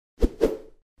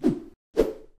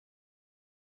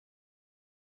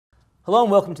Hello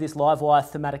and welcome to this Livewire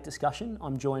thematic discussion.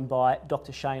 I'm joined by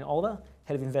Dr. Shane Oliver,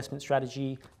 Head of Investment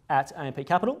Strategy at AMP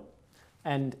Capital,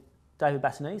 and David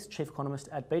Bassanese, Chief Economist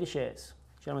at BetaShares.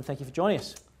 Gentlemen, thank you for joining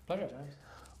us. Pleasure, James.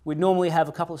 We'd normally have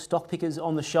a couple of stock pickers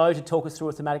on the show to talk us through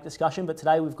a thematic discussion, but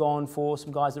today we've gone for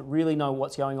some guys that really know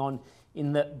what's going on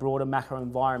in the broader macro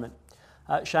environment.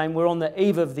 Shane, we're on the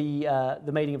eve of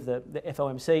the meeting of the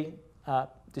FOMC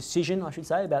decision, I should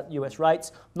say, about US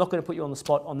rates. I'm not going to put you on the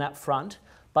spot on that front,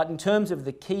 but in terms of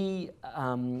the key,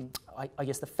 I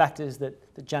guess the factors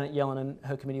that Janet Yellen and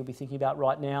her committee will be thinking about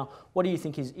right now, what do you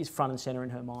think is front and centre in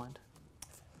her mind?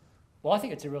 Well, I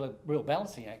think it's a real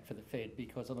balancing act for the Fed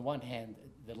because on the one hand,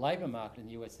 the labour market in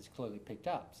the US has clearly picked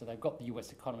up. So they've got the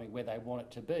US economy where they want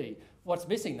it to be. What's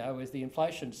missing though is the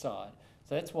inflation side.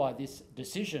 So that's why this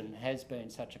decision has been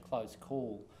such a close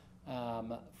call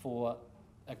for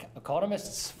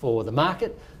economists, for the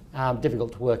market,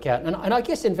 difficult to work out. And I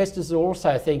guess investors are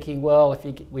also thinking, well,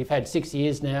 we've had 6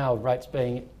 years now of rates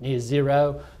being near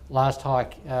zero, last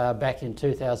hike back in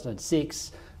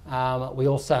 2006. We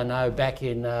also know back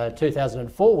in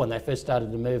 2004 when they first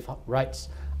started to move rates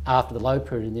after the low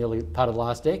period in the early part of the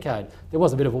last decade, there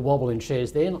was a bit of a wobble in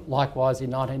shares then, likewise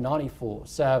in 1994.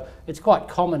 So it's quite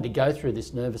common to go through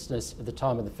this nervousness at the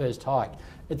time of the first hike.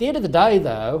 At the end of the day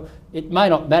though, it may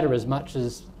not matter as much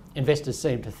as investors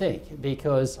seem to think,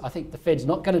 because I think the Fed's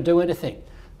not going to do anything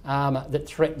that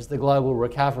threatens the global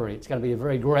recovery. It's going to be a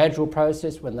very gradual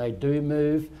process when they do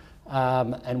move.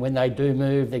 And when they do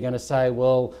move, they're going to say,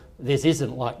 well, this isn't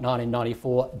like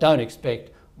 1994. Don't expect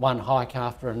one hike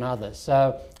after another.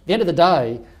 So at the end of the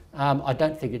day, I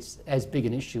don't think it's as big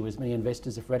an issue as many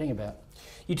investors are fretting about.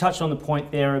 You touched on the point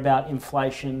there about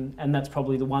inflation, and that's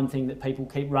probably the one thing that people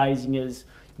keep raising is,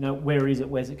 you know, where's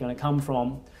it going to come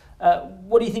from?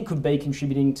 What do you think could be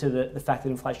contributing to the fact that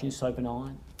inflation is so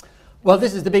benign? Well,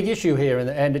 this is the big issue here,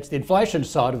 and it's the inflation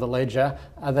side of the ledger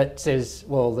that says,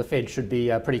 well, the Fed should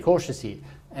be pretty cautious here.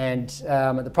 And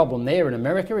the problem there in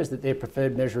America is that their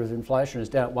preferred measure of inflation is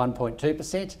down at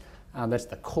 1.2%. That's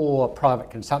the core private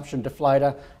consumption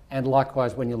deflator. And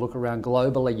likewise, when you look around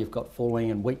globally, you've got falling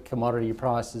and weak commodity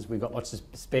prices. We've got lots of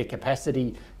spare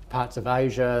capacity. Parts of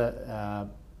Asia,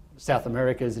 South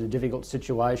America is in a difficult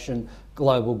situation.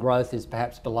 Global growth is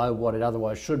perhaps below what it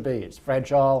otherwise should be. It's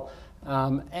fragile.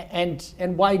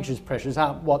 And wages pressures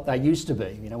aren't what they used to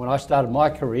be. You know, when I started my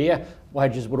career,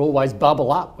 wages would always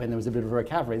bubble up when there was a bit of a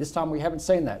recovery. This time we haven't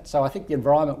seen that. So I think the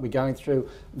environment we're going through,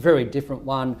 very different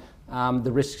one.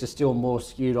 The risks are still more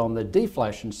skewed on the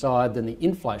deflation side than the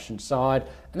inflation side.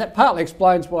 And that partly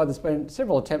explains why there's been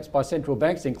several attempts by central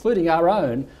banks, including our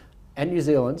own and New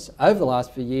Zealand's, over the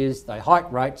last few years. They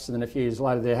hike rates and then a few years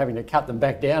later they're having to cut them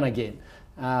back down again.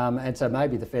 And so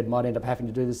maybe the Fed might end up having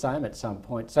to do the same at some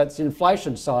point. So it's the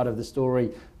inflation side of the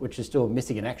story which is still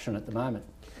missing in action at the moment.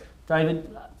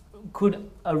 David, could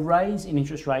a raise in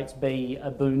interest rates be a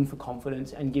boon for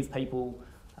confidence and give people,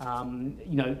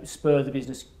 spur the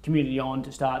business community on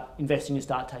to start investing and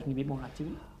start taking a bit more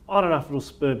activity? I don't know if it'll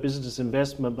spur business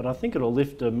investment, but I think it'll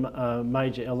lift a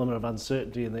major element of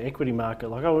uncertainty in the equity market.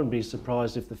 Like, I wouldn't be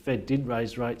surprised if the Fed did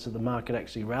raise rates and the market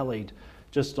actually rallied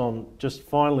just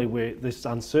finally where this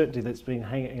uncertainty that's been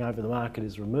hanging over the market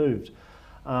is removed.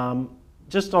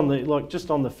 Just on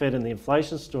the Fed and the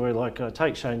inflation story, I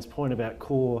take Shane's point about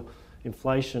core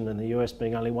inflation in the US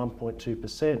being only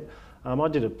 1.2%. I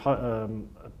did a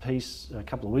piece a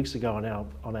couple of weeks ago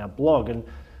on our blog, and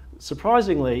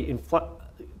surprisingly,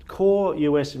 core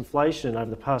US inflation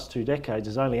over the past 2 decades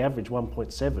has only averaged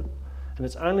 1.7, and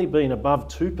it's only been above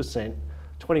 2%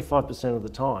 25% of the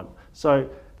time. So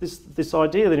this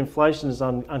idea that inflation is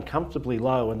uncomfortably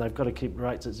low and they've got to keep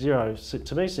rates at zero,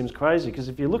 to me seems crazy, because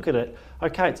if you look at it,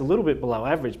 okay, it's a little bit below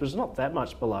average, but it's not that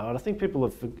much below. And I think people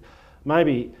are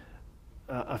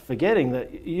forgetting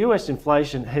that US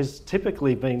inflation has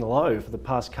typically been low for the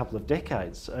past couple of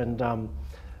decades. And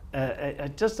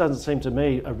it just doesn't seem to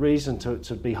me a reason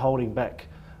to be holding back,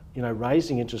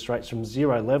 raising interest rates from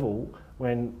zero level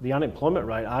when the unemployment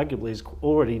rate arguably is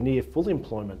already near full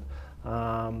employment.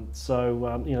 Getting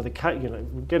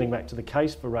back to the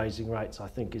case for raising rates, I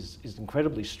think is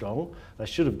incredibly strong. They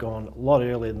should have gone a lot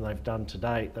earlier than they've done to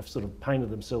date. They've sort of painted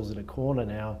themselves in a corner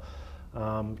now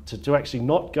to actually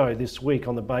not go this week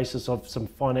on the basis of some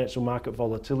financial market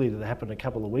volatility that happened a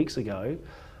couple of weeks ago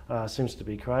seems to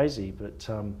be crazy. But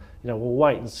we'll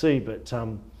wait and see. But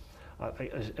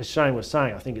as Shane was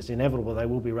saying, I think it's inevitable they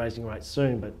will be raising rates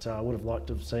soon. But I would have liked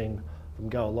to have seen them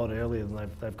go a lot earlier than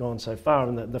they've gone so far.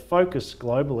 And the focus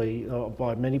globally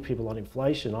by many people on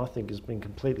inflation, I think, has been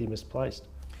completely misplaced.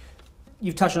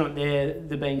 You've touched on it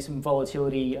there being some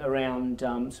volatility around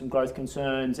some growth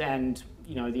concerns and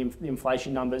the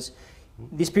inflation numbers.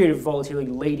 This period of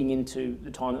volatility leading into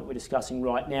the time that we're discussing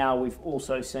right now, we've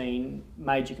also seen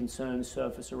major concerns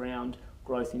surface around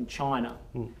growth in China.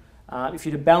 If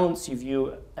you're to balance your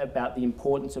view about the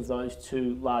importance of those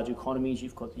two large economies,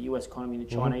 you've got the US economy and the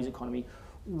Chinese economy,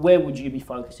 where would you be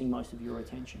focusing most of your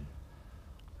attention?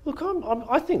 Look,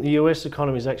 I think the US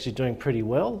economy is actually doing pretty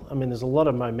well. I mean, there's a lot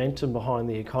of momentum behind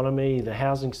the economy. The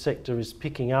housing sector is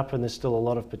picking up and there's still a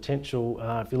lot of potential.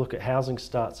 If you look at housing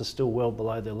starts, are still well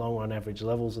below their long-run average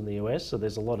levels in the US, so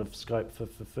there's a lot of scope for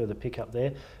further pickup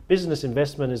there. Business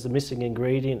investment is the missing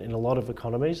ingredient in a lot of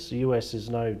economies. The US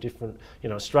is no different.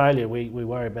 Australia, we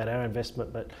worry about our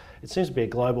investment, but it seems to be a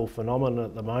global phenomenon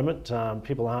at the moment.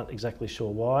 People aren't exactly sure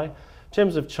why. In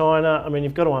terms of China, I mean,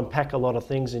 you've got to unpack a lot of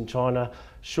things in China.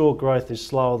 Sure, growth is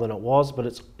slower than it was, but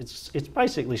it's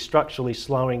basically structurally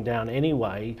slowing down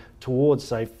anyway towards,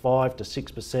 say, 5 to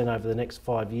 6% over the next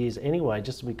 5 years anyway,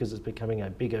 just because it's becoming a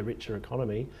bigger, richer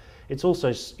economy. It's also,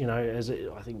 as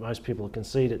I think most people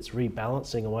concede, it's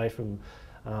rebalancing away from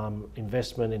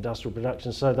investment, industrial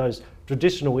production. So those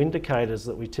traditional indicators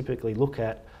that we typically look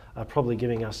at are probably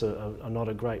giving us not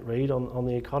a great read on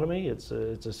the economy. It's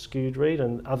a skewed read,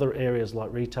 and other areas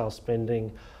like retail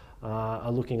spending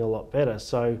are looking a lot better.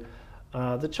 So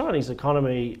the Chinese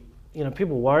economy,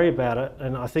 people worry about it,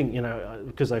 and I think,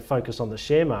 because they focus on the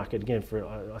share market, again, for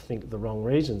I think the wrong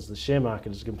reasons. The share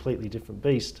market is a completely different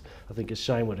beast, I think, as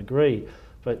Shane would agree.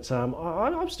 But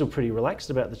I'm still pretty relaxed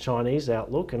about the Chinese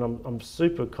outlook, and I'm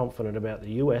super confident about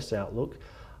the US outlook.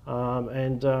 The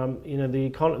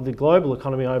global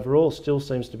economy overall still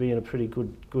seems to be in a pretty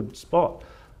good spot.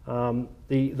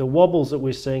 The wobbles that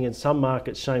we're seeing in some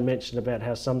markets, Shane mentioned about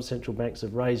how some central banks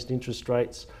have raised interest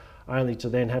rates only to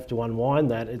then have to unwind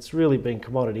that. It's really been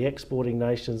commodity exporting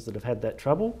nations that have had that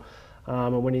trouble.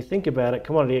 And when you think about it,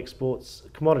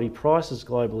 commodity prices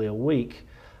globally are weak,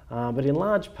 but in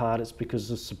large part it's because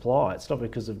of supply. It's not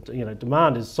because of,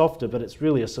 demand is softer, but it's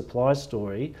really a supply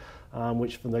story,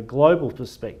 which from the global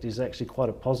perspective is actually quite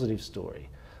a positive story.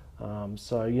 I'm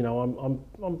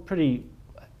pretty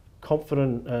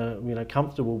confident,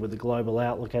 comfortable with the global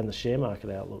outlook and the share market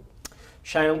outlook.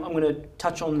 Shane, I'm going to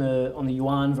touch on the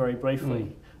yuan very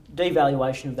briefly.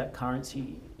 Devaluation of that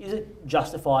currency, is it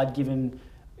justified given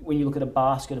when you look at a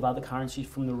basket of other currencies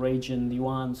from the region, the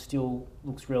yuan still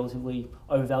looks relatively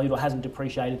overvalued or hasn't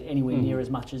depreciated anywhere near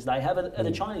as much as they have? Are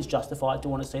the Chinese justified to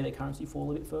want to see their currency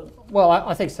fall a bit further? Well,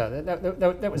 I think so.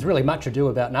 That was really much ado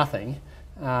about nothing.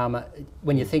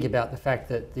 When you think about the fact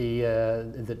that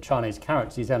the Chinese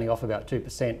currency is only off about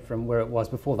 2% from where it was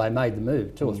before they made the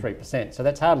move, 2 or 3%. So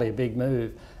that's hardly a big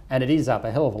move, and it is up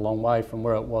a hell of a long way from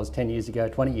where it was 10 years ago,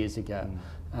 20 years ago.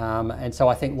 And so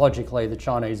I think logically the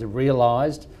Chinese have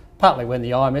realised, partly when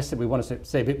the IMF said we want to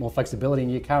see a bit more flexibility in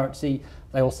your currency,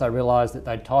 they also realised that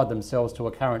they'd tied themselves to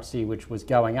a currency which was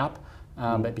going up,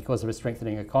 but because of a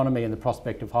strengthening economy and the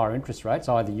prospect of higher interest rates,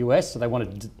 the US, so they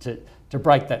wanted to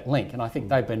break that link. And I think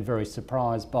they've been very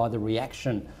surprised by the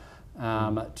reaction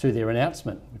to their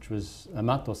announcement, which was a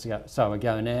month or so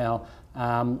ago now.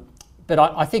 But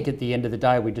I think at the end of the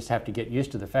day, we just have to get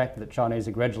used to the fact that the Chinese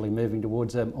are gradually moving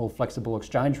towards a more flexible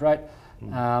exchange rate.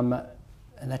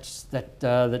 And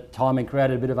that timing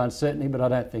created a bit of uncertainty, but I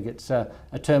don't think it's a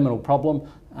terminal problem.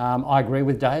 I agree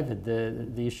with David.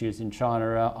 The issues in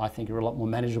China, I think, are a lot more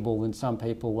manageable than some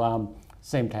people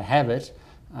seem to have it.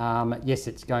 Yes,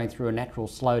 it's going through a natural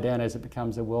slowdown as it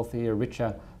becomes a wealthier,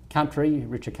 richer country.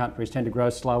 Richer countries tend to grow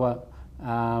slower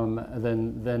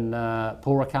than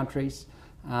poorer countries.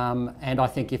 And I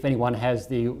think if anyone has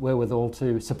the wherewithal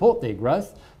to support their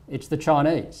growth, it's the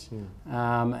Chinese.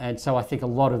 And so I think a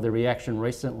lot of the reaction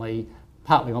recently,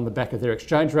 partly on the back of their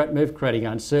exchange rate move, creating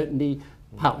uncertainty,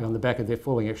 partly on the back of their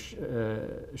falling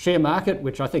share market,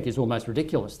 which I think is almost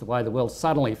ridiculous, the way the world's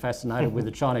suddenly fascinated with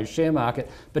the Chinese share market,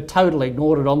 but totally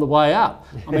ignored it on the way up.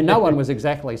 I mean, no one was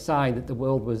exactly saying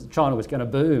that China was going to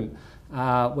boom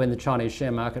when the Chinese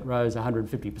share market rose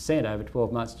 150% over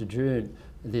 12 months to June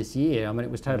this year. I mean, it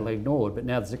was totally ignored, but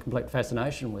now there's a complete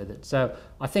fascination with it. So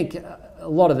I think a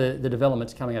lot of the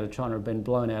developments coming out of China have been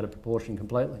blown out of proportion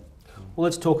completely. Well,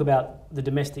 let's talk about the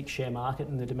domestic share market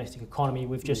and the domestic economy.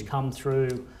 We've just come through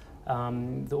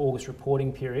the August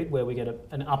reporting period where we get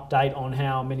an update on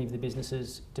how many of the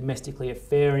businesses domestically are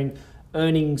faring.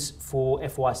 Earnings for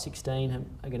FY16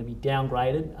 are going to be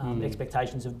downgraded.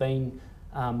 Expectations have been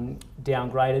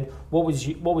downgraded. What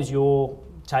was your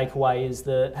takeaway?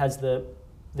 Has the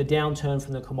downturn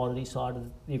from the commodity side of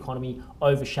the economy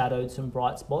overshadowed some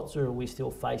bright spots, or are we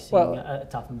still facing a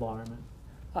tough environment?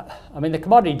 I mean, the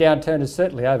commodity downturn has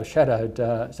certainly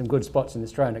overshadowed some good spots in the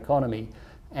Australian economy.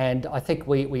 And I think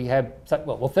we have,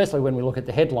 well, firstly, when we look at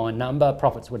the headline number,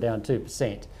 profits were down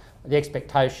 2%. The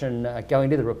expectation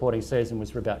going into the reporting season was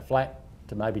for about flat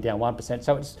to maybe down 1%.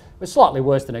 So it was slightly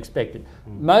worse than expected.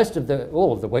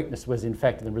 All of the weakness was in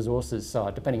fact in the resources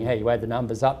side. Depending on how you add the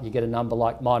numbers up, you get a number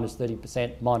like minus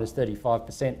 30%, minus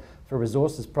 35% for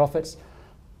resources profits.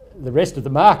 The rest of the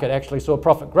market actually saw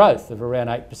profit growth of around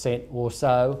 8% or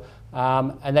so.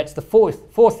 And that's the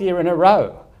fourth year in a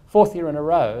row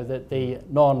that the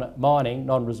non-mining,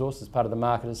 non-resources part of the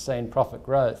market has seen profit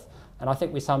growth. And I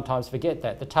think we sometimes forget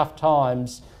that. The tough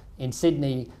times in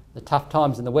Sydney, the tough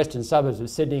times in the western suburbs of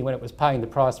Sydney when it was paying the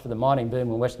price for the mining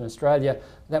boom in Western Australia,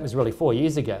 that was really 4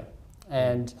 years ago.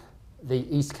 And the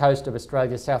east coast of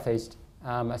Australia, southeast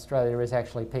Australia is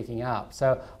actually picking up.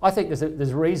 So I think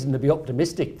there's reason to be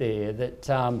optimistic there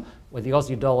that with the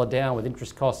Aussie dollar down, with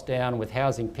interest costs down, with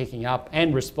housing picking up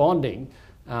and responding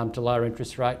to lower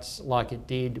interest rates like it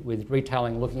did, with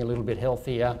retailing looking a little bit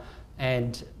healthier,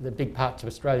 and the big parts of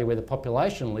Australia where the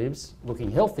population lives looking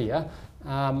healthier,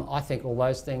 I think all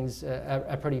those things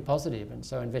are pretty positive, and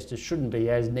so investors shouldn't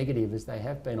be as negative as they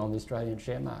have been on the Australian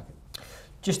share market.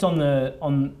 Just on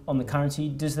the currency,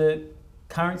 does the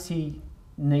currency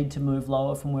need to move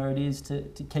lower from where it is to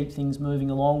keep things moving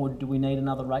along, or do we need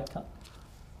another rate cut?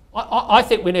 I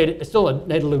think we need a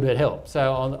little bit of help.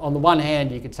 So on the one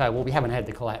hand, you could say, well, we haven't had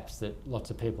the collapse that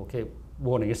lots of people keep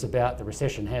warning us about. The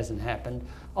recession hasn't happened.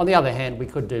 On the other hand, we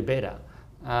could do better.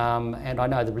 And I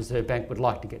know the Reserve Bank would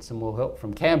like to get some more help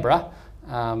from Canberra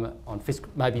on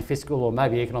maybe fiscal or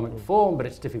maybe economic reform, but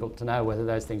it's difficult to know whether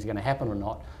those things are going to happen or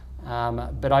not.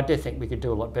 But I do think we could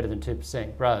do a lot better than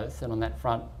 2% growth, and on that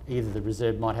front, either the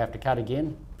Reserve might have to cut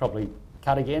again,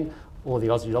 or the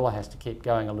Aussie dollar has to keep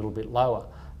going a little bit lower.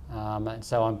 And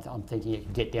so I'm thinking it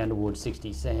could get down towards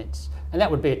 60 cents. And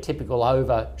that would be a typical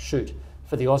overshoot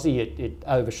for the Aussie. It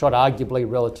overshot arguably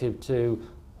relative to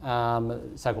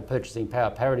so-called purchasing power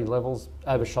parity levels,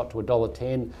 overshot to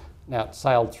 $1.10. Now it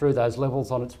sailed through those levels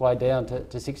on its way down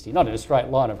to 60, not in a straight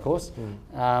line, of course.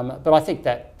 But I think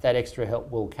that extra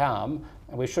help will come,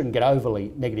 and we shouldn't get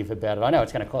overly negative about it. I know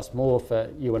it's going to cost more for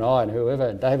you and I and whoever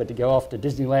and David to go off to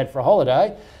Disneyland for a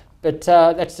holiday, but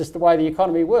that's just the way the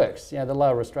economy works. You know, the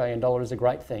lower Australian dollar is a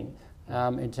great thing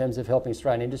in terms of helping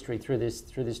Australian industry through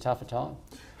this tougher time.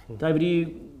 David, are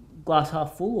you glass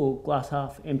half full or glass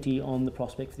half empty on the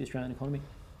prospect for the Australian economy?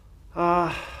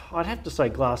 I'd have to say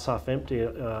glass half empty.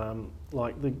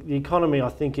 Like the economy, I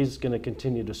think, is going to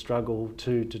continue to struggle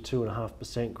to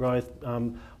 2.5% growth.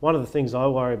 One of the things I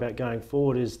worry about going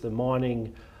forward is the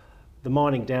mining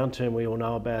downturn we all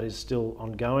know about is still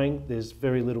ongoing. There's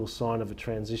very little sign of a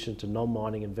transition to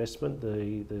non-mining investment.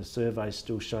 The survey's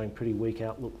still showing pretty weak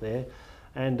outlook there.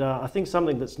 And I think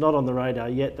something that's not on the radar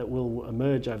yet that will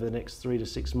emerge over the next 3 to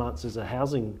 6 months is a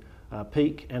housing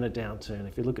peak and a downturn.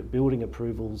 If you look at building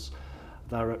approvals,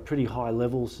 they're at pretty high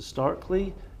levels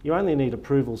historically. You only need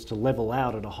approvals to level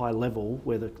out at a high level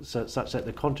such that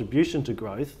the contribution to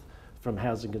growth from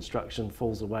housing construction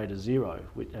falls away to zero,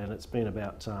 and it's been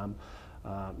about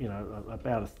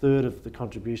about a third of the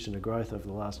contribution to growth over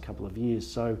the last couple of years.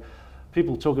 So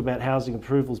people talk about housing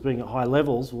approvals being at high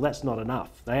levels. Well, that's not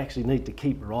enough. They actually need to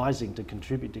keep rising to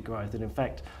contribute to growth, and in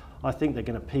fact I think they're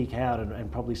going to peak out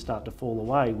and probably start to fall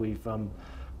away. We're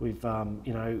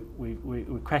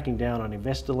cracking down on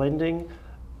investor lending.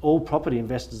 All property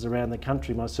investors around the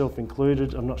country, myself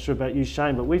included, I'm not sure about you,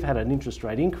 Shane, but we've had an interest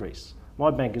rate increase. My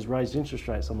bank has raised interest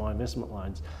rates on my investment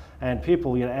loans, and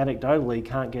people, anecdotally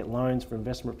can't get loans for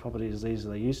investment property as easy as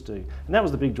they used to. And that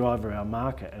was the big driver of our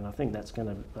market, and I think that's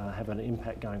going to have an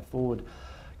impact going forward.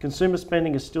 Consumer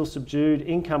spending is still subdued.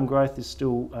 Income growth is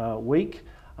still weak.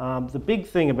 The big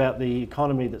thing about the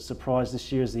economy that surprised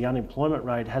this year is the unemployment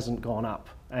rate hasn't gone up.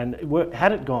 And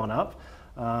had it gone up,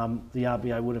 the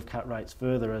RBA would have cut rates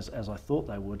further, as I thought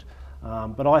they would.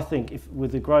 But I think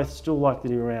with the growth still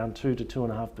likely to be around 2 to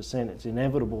 2.5%, it's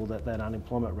inevitable that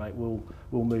unemployment rate will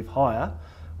move higher,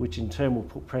 which in turn will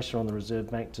put pressure on the Reserve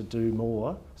Bank to do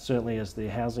more, certainly as the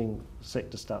housing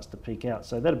sector starts to peak out.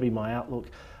 So that'd be my outlook.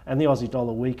 And the Aussie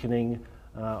dollar weakening,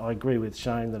 I agree with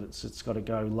Shane that it's got to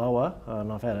go lower.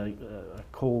 And I've had a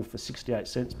call for 68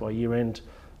 cents by year end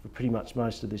for pretty much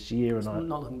most of this year. It's not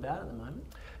looking bad at the moment.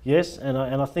 Yes, and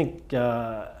I think,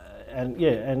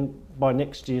 and by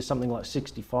next year something like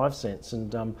 65 cents.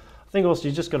 And I think also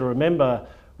you just got to remember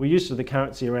we're used to the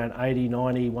currency around 80,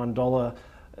 90, $1.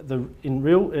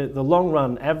 The long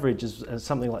run average is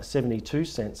something like 72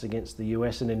 cents against the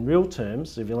US, and in real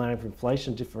terms, if you're allowing for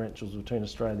inflation differentials between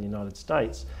Australia and the United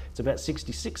States, it's about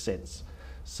 66 cents.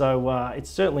 So it's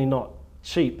certainly not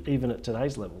cheap even at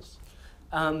today's levels.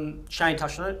 Shane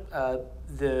touched on it,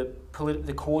 the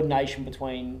coordination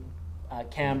between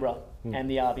Canberra and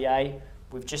the RBA.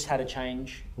 We've just had a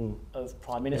change of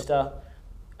Prime Minister.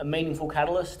 A meaningful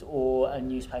catalyst or a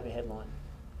newspaper headline?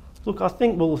 Look, I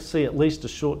think we'll see at least a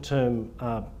short-term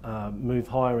move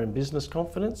higher in business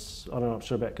confidence. I'm not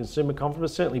sure about consumer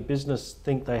confidence. Certainly business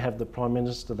think they have the Prime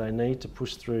Minister they need to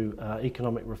push through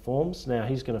economic reforms. Now,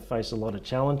 he's going to face a lot of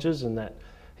challenges in that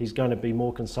he's going to be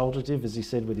more consultative, as he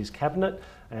said, with his cabinet.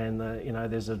 And,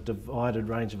 there's a divided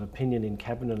range of opinion in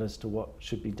cabinet as to what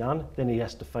should be done. Then he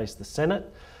has to face the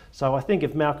Senate. So I think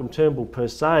if Malcolm Turnbull per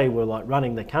se were like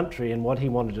running the country and what he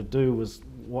wanted to do was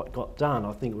what got done,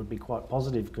 I think it would be quite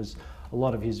positive because a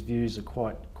lot of his views are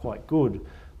quite good.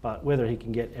 But whether he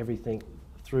can get everything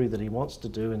through that he wants to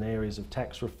do in areas of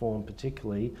tax reform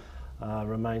particularly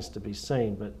remains to be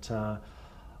seen.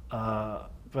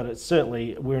 But it's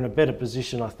certainly, we're in a better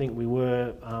position, I think we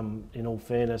were, in all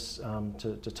fairness,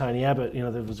 to Tony Abbott.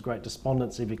 There was great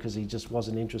despondency because he just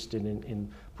wasn't interested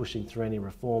in pushing through any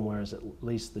reform, whereas at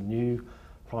least the new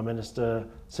Prime Minister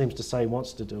seems to say he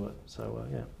wants to do it. So,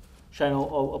 yeah. Shane,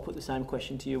 I'll put the same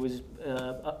question to you. Was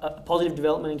a positive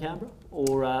development in Canberra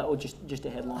or just a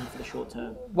headline for the short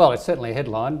term? Well, it's certainly a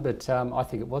headline, but I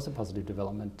think it was a positive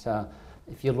development.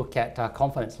 If you look at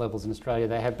confidence levels in Australia,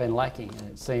 they have been lacking. And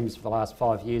it seems for the last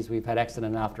 5 years we've had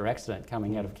accident after accident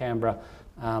coming out of Canberra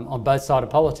on both sides of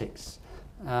politics.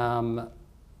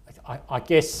 I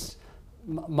guess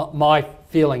my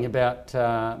feeling about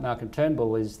Malcolm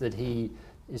Turnbull is that he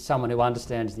is someone who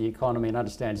understands the economy and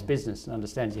understands business and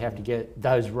understands you have to get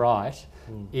those right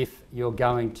if you're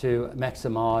going to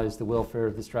maximise the welfare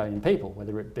of the Australian people,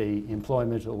 whether it be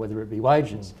employment or whether it be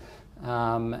wages.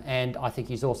 And I think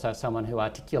he's also someone who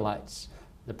articulates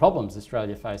the problems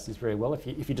Australia faces very well. If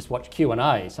you just watch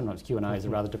Q&A, sometimes Q&A is a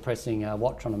rather depressing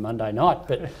watch on a Monday night,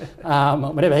 but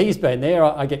whenever he's been there,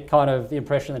 I get kind of the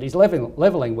impression that he's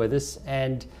levelling with us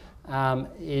and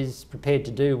is prepared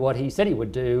to do what he said he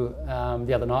would do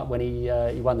the other night when he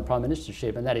won the Prime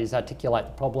Ministership, and that is articulate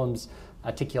the problems,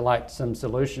 articulate some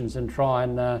solutions and try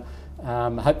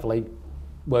and hopefully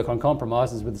work on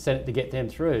compromises with the Senate to get them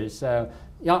through. So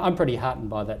yeah, I'm pretty heartened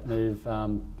by that move,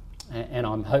 and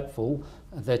I'm hopeful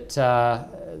that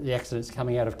the accidents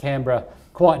coming out of Canberra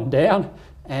quieten down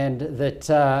and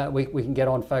that we can get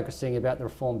on focusing about the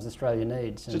reforms Australia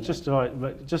needs. Just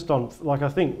on, like I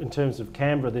think in terms of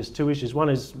Canberra, there's two issues. One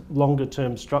is longer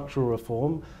term structural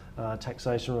reform,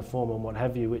 taxation reform and what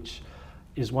have you, which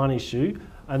is one issue.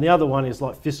 And the other one is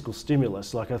like fiscal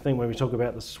stimulus. Like I think when we talk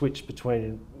about the switch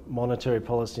between monetary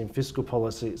policy and fiscal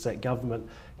policy, it's that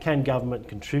can government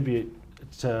contribute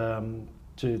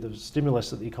to the stimulus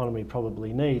that the economy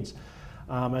probably needs.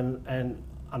 And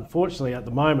unfortunately at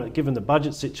the moment, given the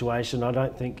budget situation, I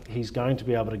don't think he's going to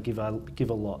be able to give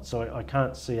a lot. So I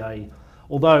can't see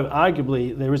although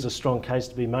arguably there is a strong case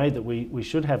to be made that we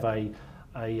should have a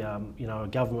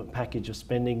government package of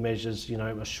spending measures,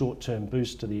 a short-term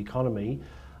boost to the economy.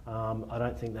 I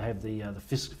don't think they have the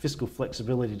fiscal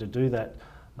flexibility to do that.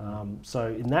 So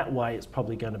in that way, it's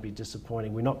probably going to be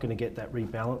disappointing. We're not going to get that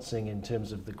rebalancing in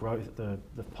terms of the growth,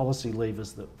 the policy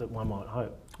levers that one might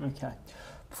hope. Okay.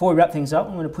 Before we wrap things up,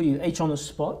 I'm going to put you each on the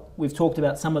spot. We've talked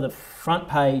about some of the front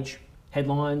page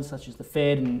headlines, such as the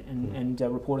Fed and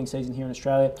reporting season here in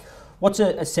Australia. What's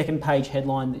a second page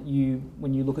headline that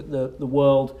when you look at the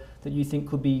world, that you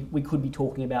think we could be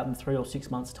talking about in 3 or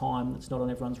 6 months' time that's not on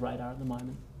everyone's radar at the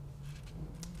moment?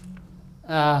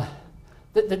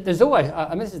 There's always,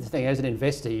 this is the thing, as an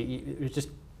investor, it's just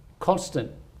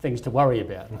constant things to worry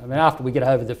about. I mean, after we get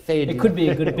over the Fed... It could be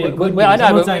a good I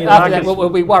know, but after that we'll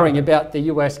be worrying about the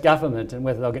US government and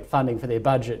whether they'll get funding for their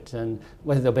budget and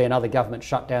whether there'll be another government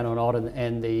shutdown or not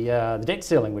and the debt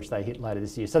ceiling, which they hit later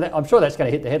this year. So I'm sure that's going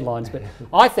to hit the headlines, but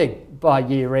I think by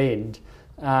year end,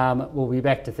 we'll be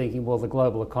back to thinking, well, the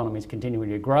global economy is continuing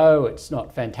to grow. It's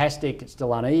not fantastic, it's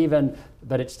still uneven,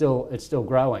 but it's still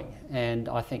growing. And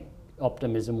I think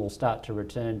optimism will start to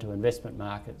return to investment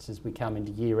markets as we come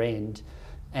into year end.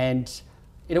 And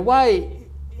in a way,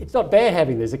 it's not bad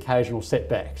having these occasional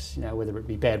setbacks, whether it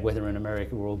be bad weather in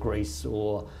America or Greece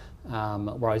or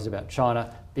worries about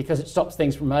China, because it stops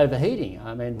things from overheating.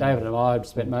 I mean, David and I have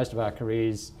spent most of our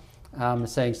careers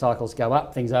seeing cycles go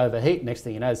up, things overheat. Next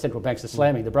thing you know, the central banks are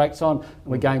slamming the brakes on and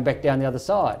we're going back down the other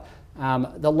side.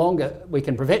 The longer we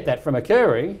can prevent that from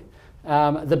occurring,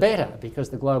 the better, because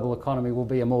the global economy will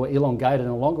be a more elongated and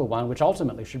a longer one, which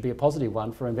ultimately should be a positive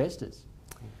one for investors.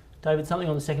 David, something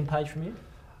on the second page from you?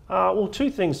 Well, two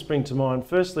things spring to mind.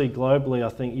 Firstly, globally, I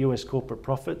think US corporate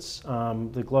profits,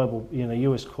 the global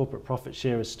US corporate profit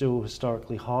share is still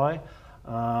historically high.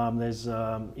 There's,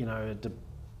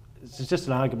 it's just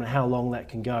an argument how long that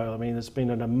can go. I mean, it's been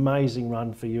an amazing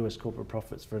run for US corporate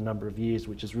profits for a number of years,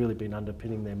 which has really been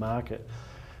underpinning their market.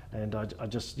 And I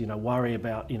just, worry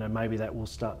about, maybe that will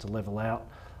start to level out.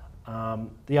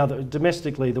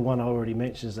 Domestically, the one I already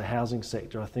mentioned is the housing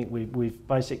sector. I think we've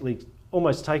basically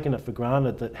almost taken it for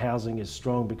granted that housing is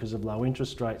strong because of low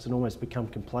interest rates and almost become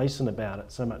complacent about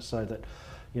it, so much so that,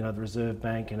 the Reserve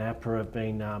Bank and APRA have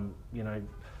been,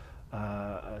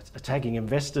 attacking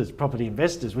investors, property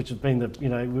investors, which has been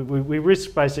we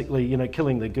risk basically,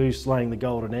 killing the goose, laying the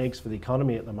golden eggs for the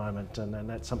economy at the moment, and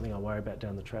that's something I worry about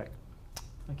down the track.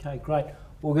 Okay, great.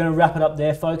 We're going to wrap it up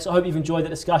there, folks. I hope you've enjoyed the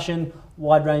discussion.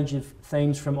 Wide range of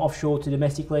themes from offshore to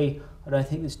domestically. I don't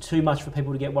think there's too much for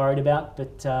people to get worried about,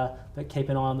 but keep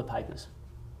an eye on the papers.